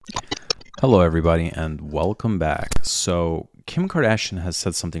Hello, everybody, and welcome back. So, Kim Kardashian has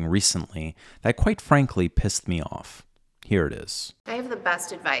said something recently that, quite frankly, pissed me off. Here it is. I have the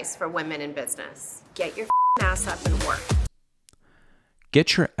best advice for women in business. Get your ass up and work.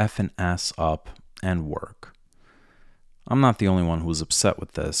 Get your effing ass up and work. I'm not the only one who's upset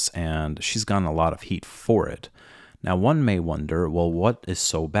with this, and she's gotten a lot of heat for it. Now, one may wonder, well, what is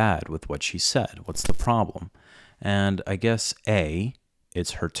so bad with what she said? What's the problem? And I guess A,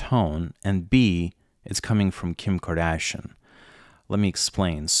 it's her tone, and B, it's coming from Kim Kardashian. Let me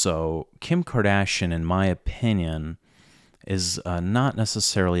explain. So, Kim Kardashian, in my opinion, is not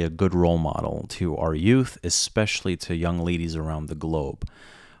necessarily a good role model to our youth, especially to young ladies around the globe.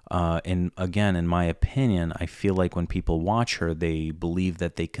 And again, in my opinion, I feel like when people watch her, they believe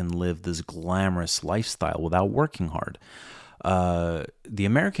that they can live this glamorous lifestyle without working hard. The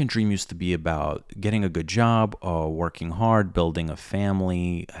American dream used to be about getting a good job, working hard, building a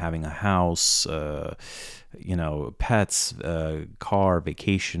family, having a house, pets, car,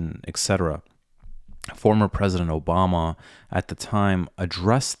 vacation, etc. Former President Obama at the time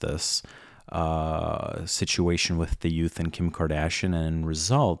addressed this situation with the youth and Kim Kardashian, and in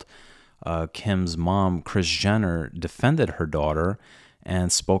result, Kim's mom, Kris Jenner, defended her daughter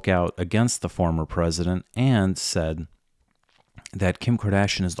and spoke out against the former president and said that Kim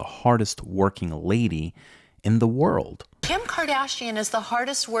Kardashian is the hardest working lady in the world. Kim Kardashian is the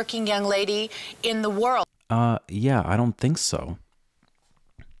hardest working young lady in the world. Yeah, I don't think so.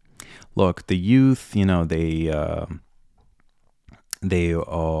 Look, the youth, they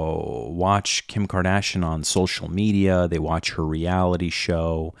watch Kim Kardashian on social media, they watch her reality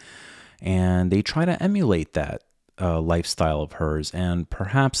show, and they try to emulate that lifestyle of hers. And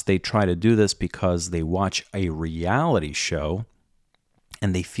perhaps they try to do this because they watch a reality show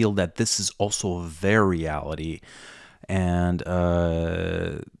and they feel that this is also their reality. And,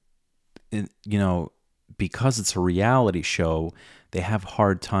 because it's a reality show, they have a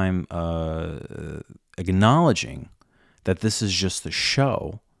hard time acknowledging that this is just a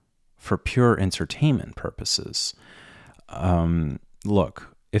show for pure entertainment purposes.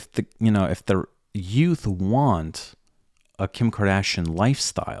 Look, if the youth want a Kim Kardashian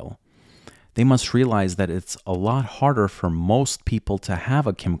lifestyle, they must realize that it's a lot harder for most people to have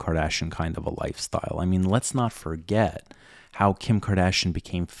a Kim Kardashian kind of a lifestyle. I mean, let's not forget how Kim Kardashian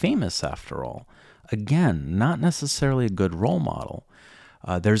became famous after all. Again, not necessarily a good role model.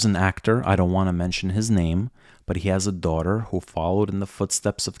 There's an actor, I don't want to mention his name, but he has a daughter who followed in the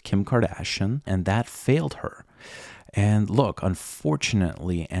footsteps of Kim Kardashian, and that failed her. And look,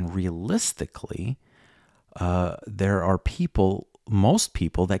 unfortunately and realistically, there are most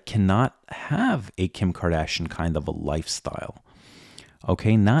people that cannot have a Kim Kardashian kind of a lifestyle.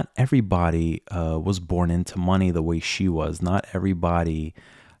 Okay, not everybody was born into money the way she was. Not everybody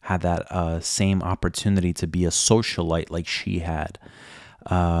had that same opportunity to be a socialite like she had.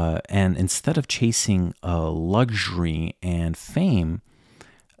 And instead of chasing luxury and fame,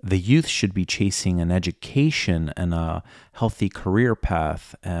 the youth should be chasing an education and a healthy career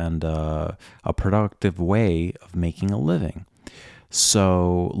path and a productive way of making a living.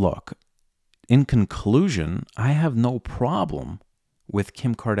 So, look, in conclusion, I have no problem with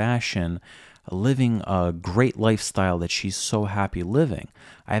Kim Kardashian living a great lifestyle that she's so happy living.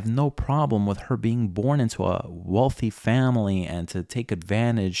 I have no problem with her being born into a wealthy family and to take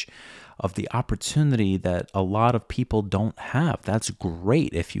advantage of the opportunity that a lot of people don't have. That's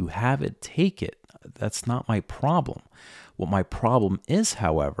great. If you have it, take it. That's not my problem. What my problem is,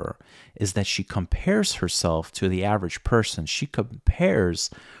 however, is that she compares herself to the average person. She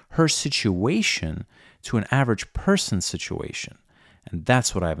compares her situation to an average person's situation. And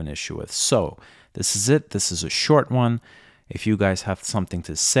that's what I have an issue with. So this is it. This is a short one. If you guys have something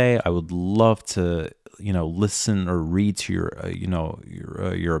to say, I would love to, listen or read to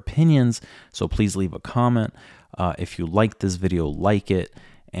your opinions. So please leave a comment. If you like this video, like it,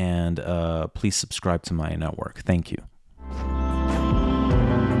 and please subscribe to my network. Thank you.